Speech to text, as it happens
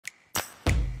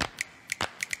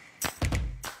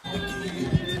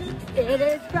It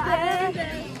is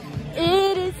Friday.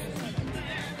 It is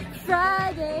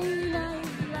Friday night.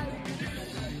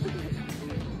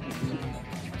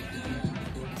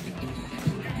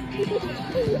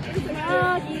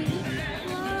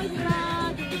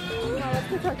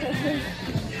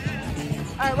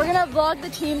 Alright, we're gonna vlog the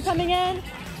team coming in.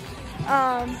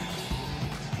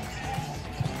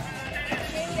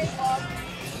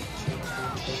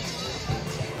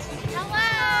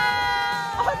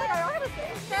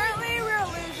 Apparently we're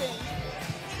losing.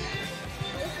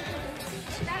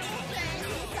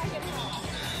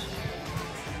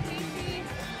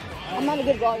 I'm not a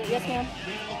good vlogger, yes ma'am?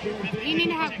 You need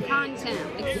to have content,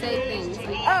 like say things.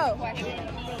 Oh.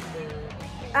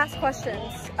 Ask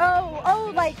questions.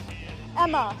 Oh, like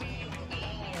Emma.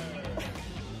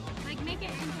 Like make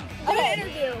it interesting. Okay.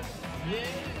 Interview.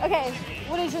 Okay,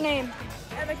 what is your name?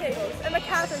 Emma Kegels. Emma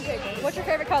Catherine Kegels. What's your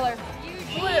favorite color?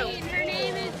 Eugene. Her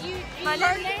name is Eugene. My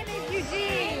name is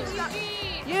Eugene.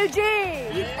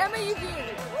 Eugene. Emma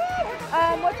Eugene.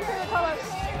 What's your favorite color?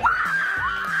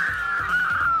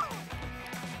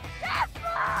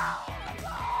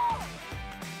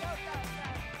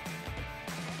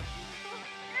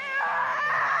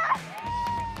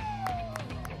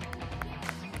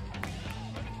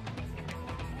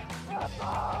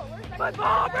 My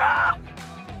ball, bro!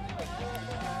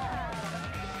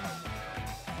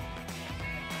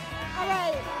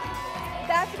 Alright,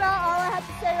 that's about all I have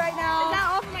to say right now. Is that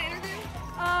all for my interview?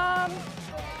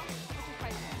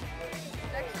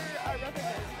 Dexter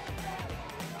Rutherford.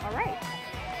 Alright.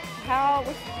 How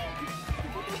was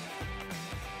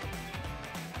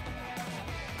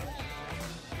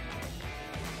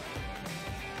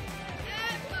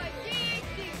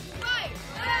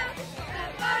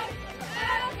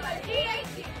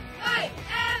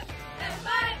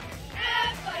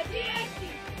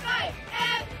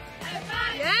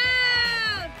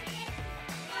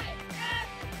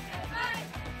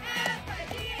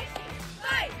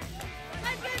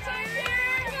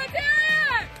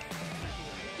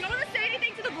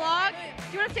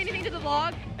Do you want to say anything to the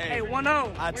vlog? Hey,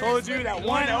 1-0. I told you that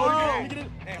 1-0.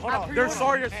 Hey, hold on. They're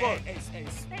sorry as fuck. Hey,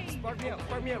 spark me up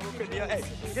real quick. Yeah, hey,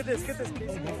 get this.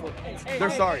 They're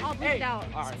sorry. I'll bleep it out.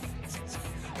 All right.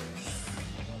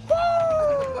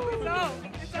 No,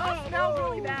 it smells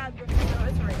really bad. No,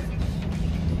 it's right.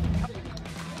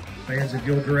 Fans, if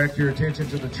you'll direct your attention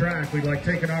to the track, we'd like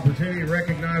to take an opportunity to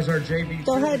recognize our JV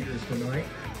cheerleaders tonight.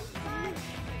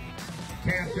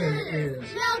 Captain is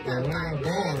Alana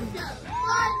Barnes.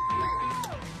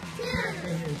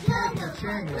 Captain is Pepper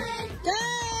Chandler.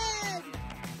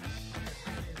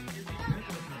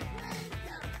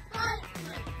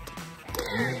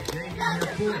 And JV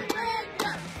Report.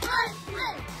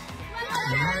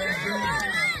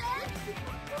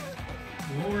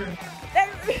 Lauren.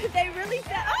 They really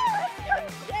said, oh, that's good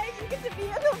day. You get to be in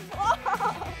the vlog.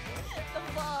 The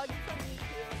vlog.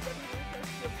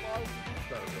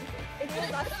 It's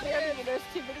just not fair to me. There's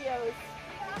 2 videos.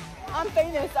 I'm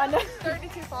famous. I know.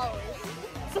 32 followers.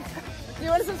 Do you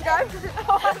want to subscribe?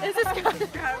 Oh, This is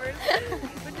subscribers.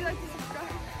 Would you like to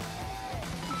subscribe?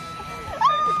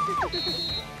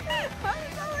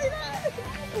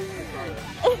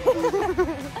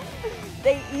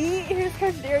 They eat. Here's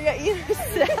Coach Daria eaters.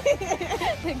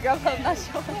 They grab up my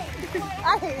shoulder.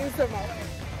 I hate you so much.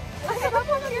 I have up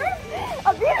on here? A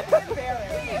beer?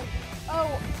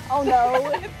 Oh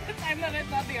no. The time that I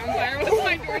thought the umpire was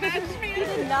my DoorDash He man.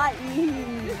 did not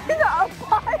eat. The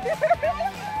umpire.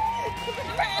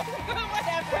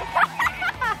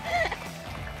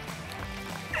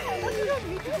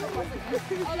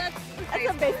 Oh, that's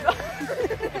a baseball.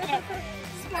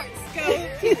 Sports go.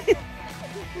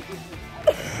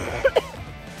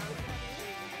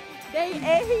 They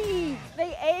ate.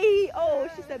 They ate. Oh,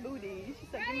 she said booty. She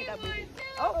said, give me that booty.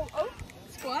 Oh.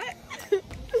 Squat.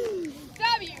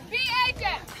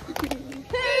 WBHS.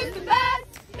 Who's the best?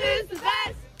 Who's the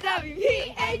best?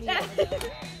 WBHS.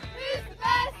 Who's the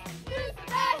best? Who's the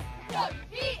best?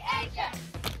 WBHS.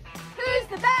 Who's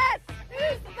the best?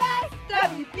 Who's the best?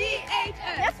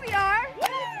 WBHS. Yes, we are.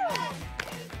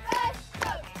 Who's the best?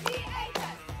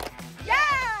 WBHS. Yeah.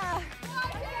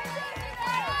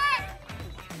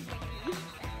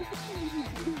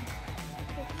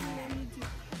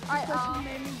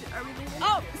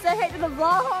 Oh, say hey to the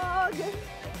vlog.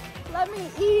 Let me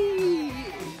eat.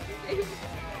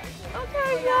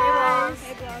 Okay, guys.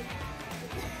 Hey, vlog.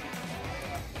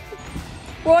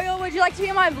 Royal, would you like to be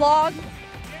in my vlog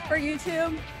for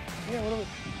YouTube? Yeah, what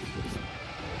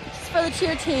It's for the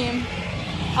cheer team.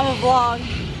 I'm a vlog,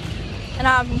 and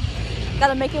I'm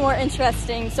gotta make it more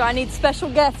interesting. So I need special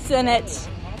guests in it.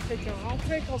 I'll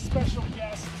take a special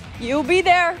guest. You'll be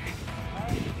there.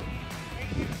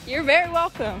 You're very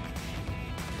welcome.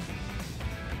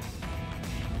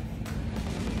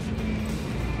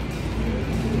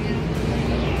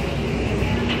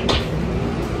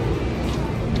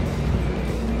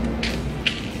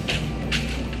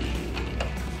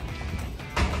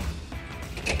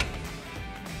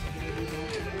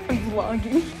 I'm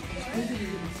vlogging.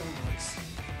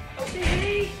 Oh, say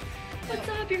hey. What's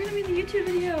up? You're gonna be in the YouTube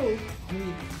video.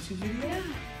 Yeah.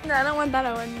 No, I don't want that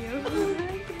on you.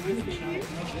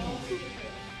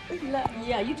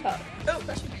 Yeah, you talk. Oh,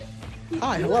 that's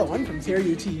Hi, hello, I'm from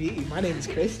Terrio TV. My name is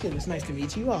Christian. It's nice to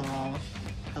meet you all.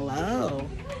 Hello.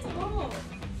 Oh,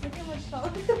 look how much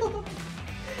taller.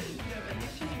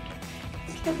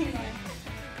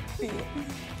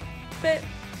 But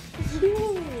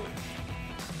cute.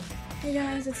 Hey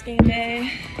guys, it's game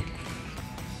day.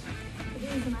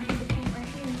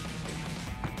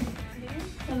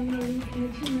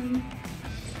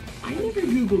 I never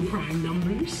Googled prime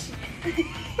numbers.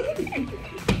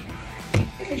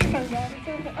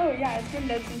 Oh yeah, it's been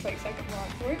dead since like second vlog.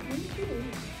 Where did you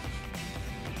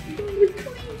do?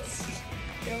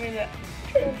 Show me that.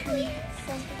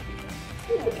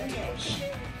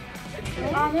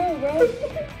 I know, bro.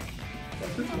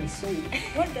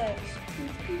 What does?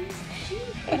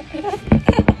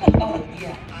 Oh,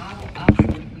 yeah, I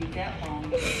wouldn't be that long.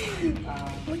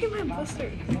 Look at my blister.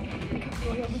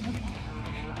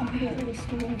 I'm gonna go to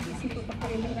school and see if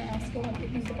I'm gonna ask her what they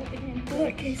think about the game.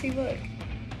 Look, Casey, look.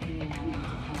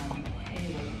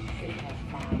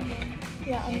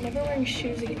 Yeah, I'm never wearing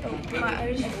shoes again. Oh, my,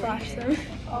 I just flashed them.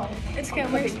 Oh, it's okay,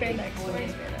 I'm wearing spandex. I'm wearing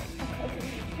spandex.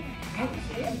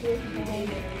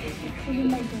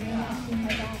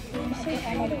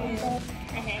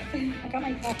 I got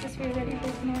my practice wear ready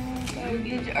for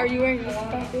tomorrow. Are you wearing this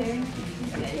practice?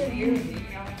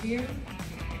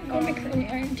 I'm going to currently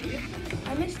iron too.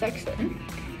 I miss Dexter.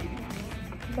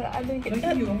 But I didn't get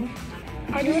that.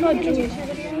 I just saw Julie's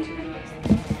video.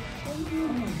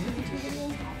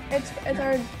 It's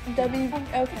our W.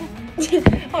 Okay.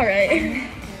 Alright.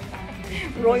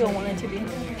 Royal wanted to be.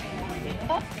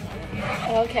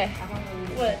 Oh, okay.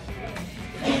 What?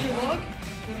 Did you vlog?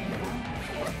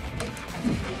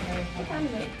 What time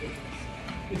is it?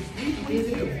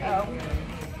 Oh.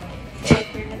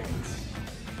 3 minutes.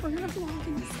 We're gonna vlog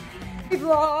in this.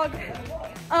 Vlog.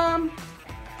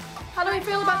 How do we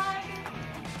feel about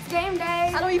Game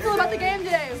day. How do you feel about the game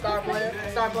today? Star player.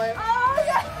 Star player. Oh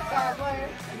yeah. Star player.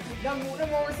 Them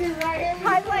one sitting right here.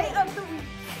 Highlight of the week.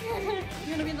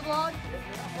 You wanna be in the vlog?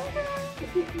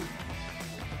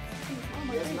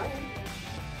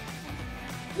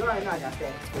 You already know I got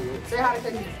that. Say hi to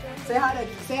Casey. Say hi to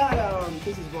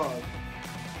Casey's vlog.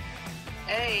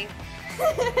 Hey.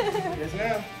 Yes,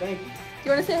 ma'am. Thank you. You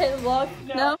wanna say hey to the vlog?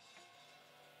 No?